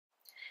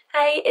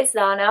Hey, it's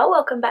Zana.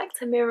 Welcome back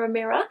to Mirror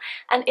Mirror.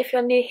 And if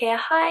you're new here,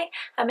 hi,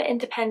 I'm an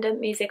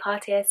independent music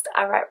artist.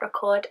 I write,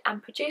 record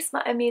and produce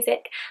my own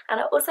music, and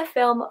I also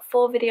film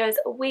 4 videos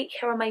a week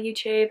here on my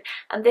YouTube.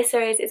 And this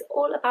series is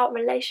all about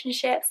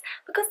relationships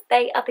because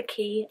they are the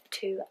key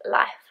to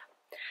life.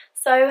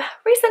 So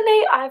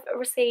recently I've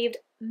received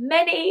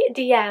many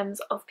DMs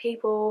of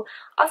people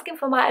asking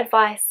for my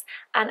advice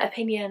and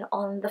opinion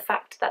on the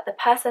fact that the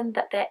person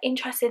that they're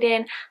interested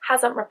in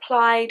hasn't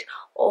replied,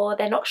 or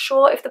they're not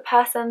sure if the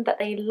person that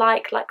they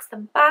likes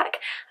them back,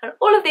 and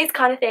all of these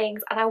kind of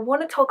things. And I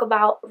want to talk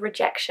about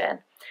rejection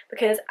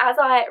because as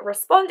I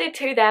responded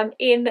to them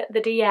in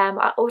the DM,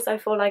 I also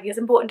feel like it's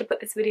important to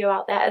put this video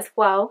out there as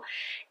well,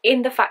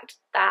 in the fact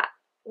that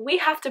we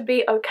have to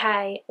be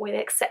okay with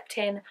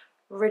accepting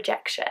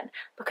rejection,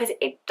 because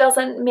it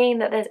doesn't mean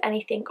that there's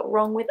anything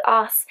wrong with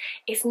us.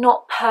 It's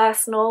not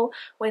personal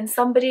when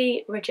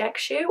somebody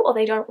rejects you or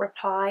they don't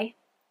reply.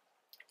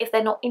 If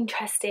they're not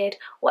interested,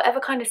 whatever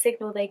kind of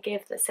signal they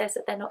give that says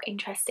that they're not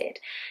interested,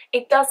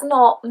 it does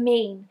not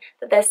mean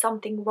that there's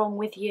something wrong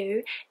with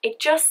you.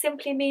 It just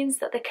simply means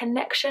that the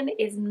connection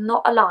is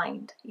not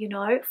aligned, you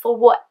know, for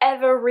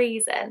whatever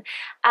reason.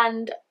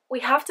 And we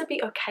have to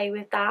be okay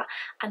with that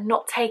and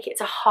not take it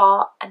to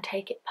heart and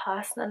take it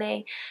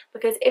personally,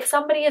 because if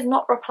somebody is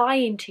not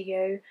replying to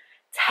you,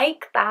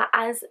 take that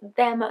as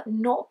them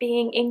not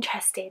being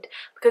interested,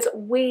 because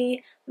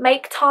we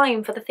make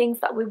time for the things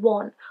that we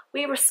want.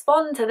 We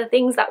respond to the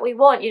things that we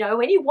want. You know,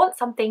 when you want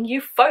something,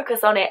 you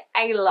focus on it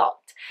a lot.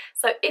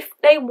 So if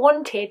they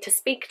wanted to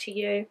speak to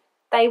you,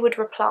 they would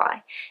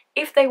reply.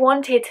 If they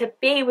wanted to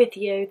be with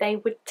you, they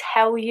would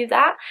tell you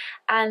that.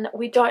 And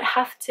we don't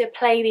have to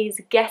play these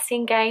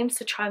guessing games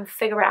to try and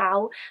figure it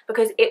out,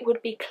 because it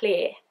would be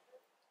clear.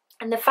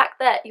 And the fact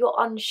that you're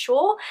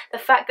unsure, the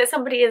fact that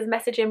somebody is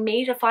messaging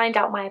me to find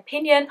out my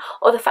opinion,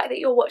 or the fact that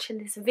you're watching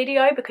this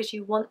video because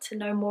you want to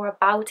know more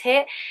about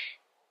it,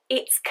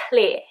 it's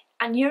clear.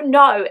 And you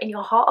know in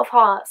your heart of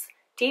hearts,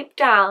 deep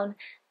down,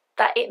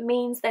 that it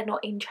means they're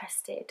not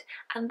interested.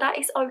 And that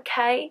is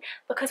okay,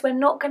 because we're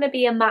not going to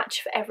be a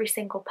match for every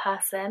single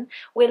person.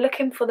 We're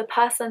looking for the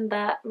person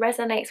that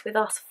resonates with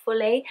us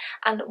fully.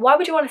 And why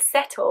would you want to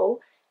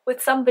settle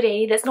with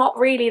somebody that's not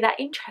really that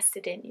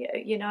interested in you,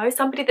 you know,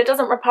 somebody that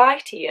doesn't reply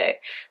to you?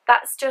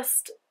 That's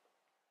just,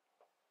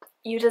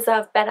 you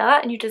deserve better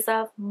and you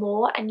deserve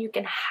more, and you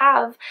can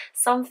have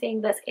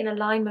something that's in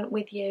alignment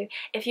with you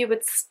if you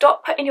would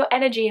stop putting your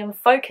energy and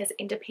focus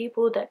into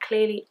people that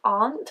clearly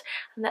aren't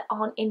and that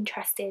aren't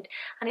interested.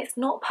 And it's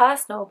not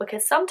personal,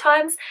 because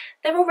sometimes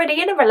they're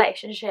already in a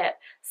relationship.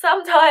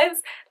 Sometimes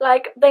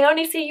like they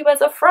only see you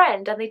as a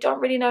friend and they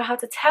don't really know how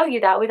to tell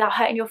you that without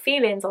hurting your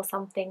feelings or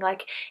something.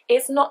 Like,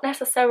 it's not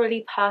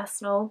necessarily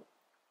personal.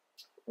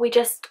 We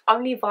just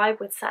only vibe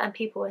with certain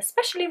people,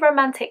 especially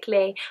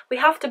romantically. We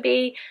have to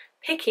be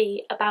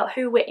picky about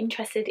who we're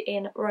interested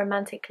in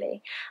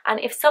romantically.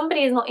 And if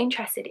somebody is not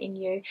interested in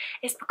you,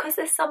 it's because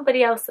there's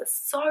somebody else that's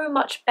so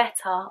much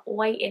better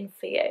waiting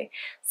for you.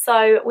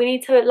 So we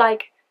need to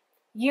like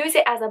use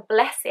it as a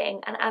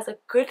blessing and as a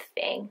good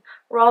thing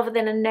rather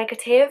than a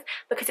negative,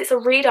 because it's a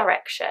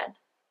redirection.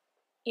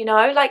 You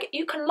know, like,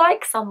 you can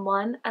like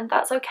someone and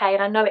that's okay.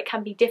 And I know it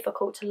can be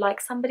difficult to like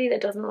somebody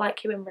that doesn't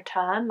like you in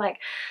return. Like,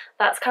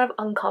 that's kind of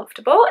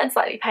uncomfortable and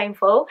slightly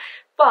painful,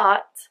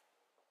 but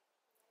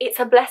it's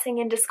a blessing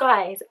in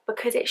disguise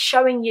because it's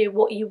showing you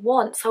what you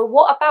want. So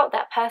what about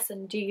that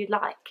person do you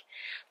like?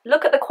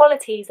 Look at the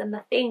qualities and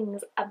the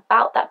things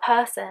about that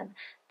person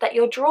that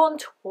you're drawn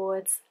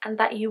towards and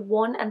that you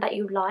want and that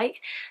you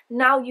like.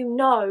 Now you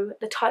know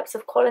the types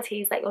of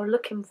qualities that you're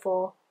looking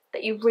for,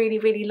 that you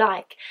really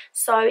like.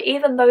 So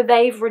even though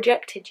they've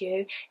rejected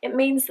you, it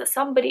means that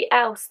somebody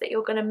else that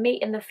you're going to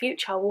meet in the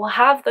future will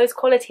have those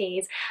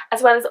qualities,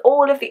 as well as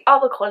all of the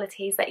other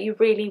qualities that you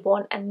really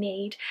want and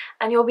need,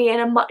 and you'll be in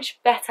a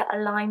much better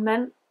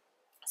alignment.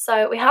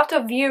 So we have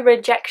to view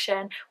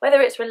rejection,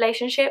 whether it's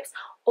relationships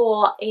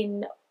or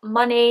in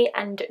money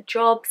and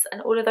jobs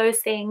and all of those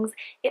things,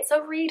 it's a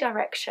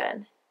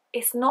redirection.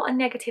 It's not a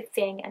negative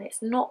thing and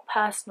it's not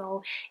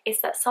personal.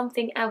 It's that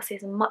something else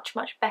is much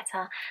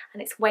better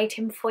and it's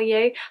waiting for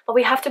you. But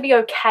we have to be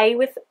okay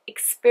with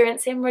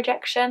experiencing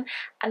rejection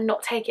and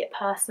not take it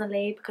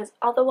personally, because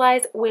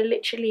otherwise we're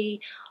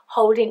literally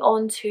holding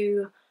on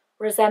to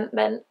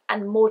resentment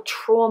and more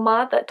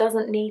trauma that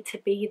doesn't need to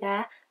be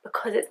there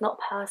because it's not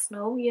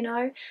personal, you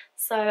know.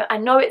 So I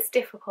know it's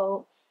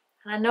difficult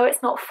and I know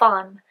it's not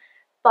fun,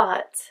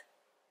 but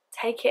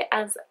take it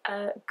as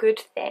a good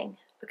thing.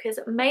 Because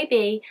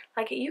maybe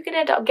like you could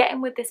end up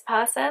getting with this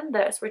person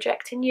that's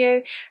rejecting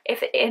you,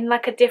 if in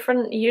like a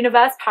different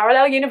universe,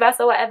 parallel universe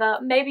or whatever.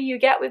 Maybe you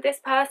get with this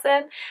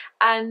person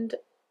and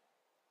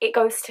it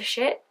goes to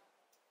shit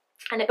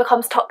and it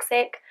becomes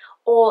toxic,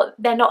 or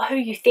they're not who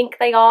you think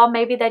they are.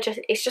 Maybe they're just,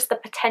 it's just the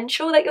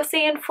potential that you're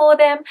seeing for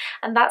them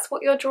and that's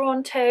what you're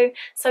drawn to.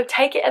 So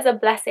take it as a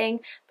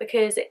blessing,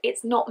 because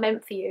it's not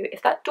meant for you.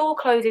 If that door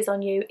closes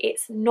on you,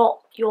 it's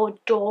not your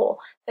door.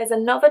 there's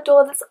another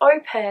door that's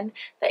open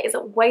that is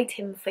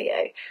waiting for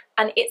you,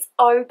 and it's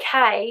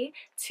okay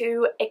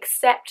to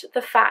accept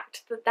the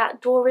fact that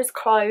that door is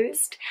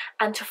closed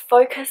and to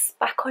focus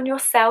back on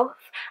yourself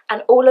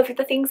and all of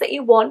the things that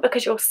you want,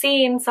 because you're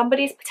seeing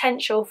somebody's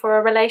potential for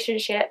a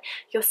relationship.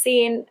 You're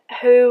seeing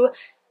who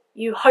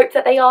you hope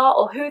that they are,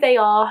 or who they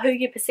are, who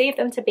you perceive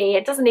them to be.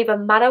 It doesn't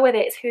even matter whether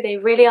it's who they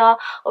really are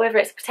or whether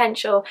it's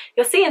potential.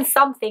 You're seeing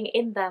something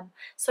in them.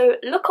 So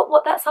look at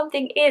what that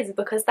something is,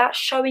 because that's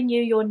showing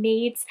you your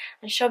needs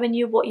and showing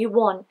you what you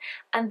want.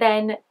 And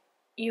then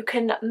you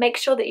can make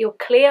sure that you're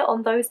clear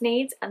on those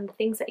needs and the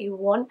things that you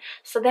want.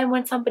 So then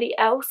when somebody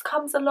else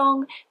comes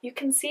along, you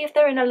can see if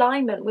they're in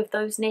alignment with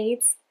those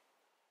needs.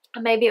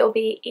 And maybe it'll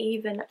be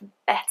even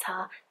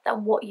better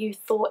than what you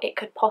thought it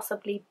could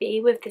possibly be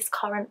with this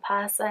current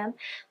person.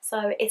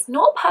 So it's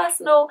not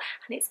personal,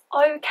 and it's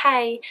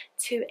okay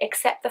to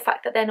accept the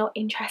fact that they're not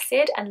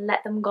interested and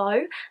let them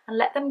go and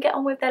let them get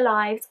on with their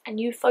lives, and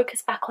you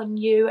focus back on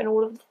you and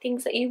all of the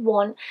things that you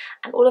want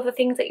and all of the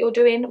things that you're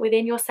doing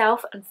within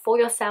yourself and for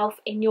yourself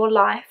in your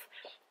life,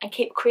 and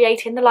keep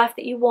creating the life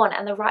that you want.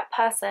 And the right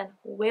person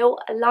will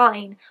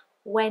align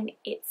when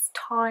it's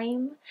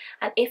time.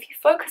 And if you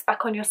focus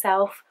back on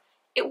yourself,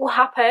 it will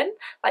happen.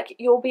 Like,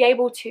 you'll be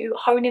able to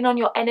hone in on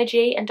your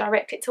energy and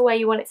direct it to where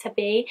you want it to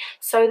be,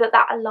 so that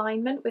that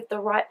alignment with the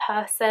right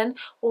person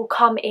will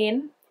come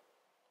in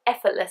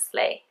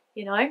effortlessly,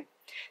 you know.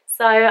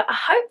 So I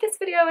hope this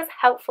video was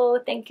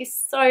helpful. Thank you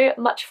so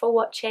much for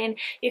watching.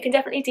 You can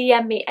definitely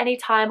DM me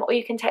anytime, or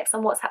you can text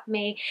and WhatsApp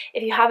me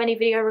if you have any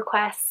video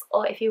requests,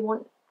 or if you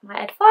want my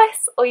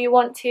advice, or you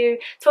want to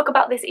talk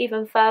about this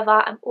even further.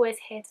 I'm always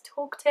here to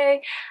talk to.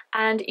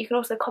 And you can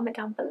also comment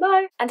down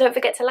below, and don't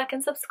forget to like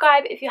and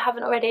subscribe if you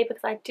haven't already,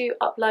 because I do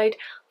upload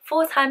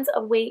 4 times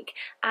a week,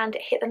 and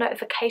hit the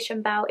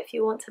notification bell if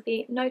you want to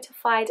be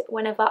notified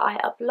whenever I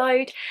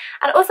upload.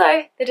 And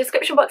also the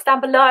description box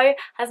down below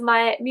has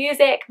my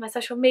music, my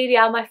social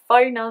media, my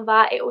phone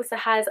number. It also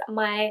has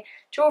my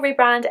jewellery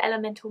brand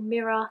Elemental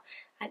Mirror,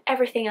 and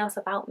everything else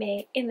about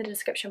me in the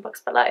description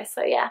box below.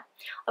 So yeah,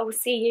 I will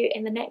see you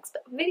in the next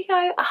video.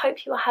 I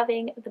hope you are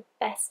having the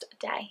best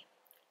day.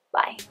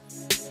 Bye.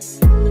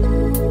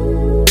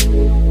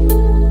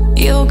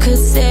 You could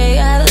say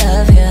I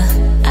love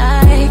you,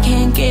 I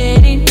can't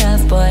get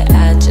enough, but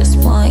I just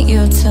want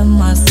you to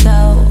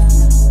myself.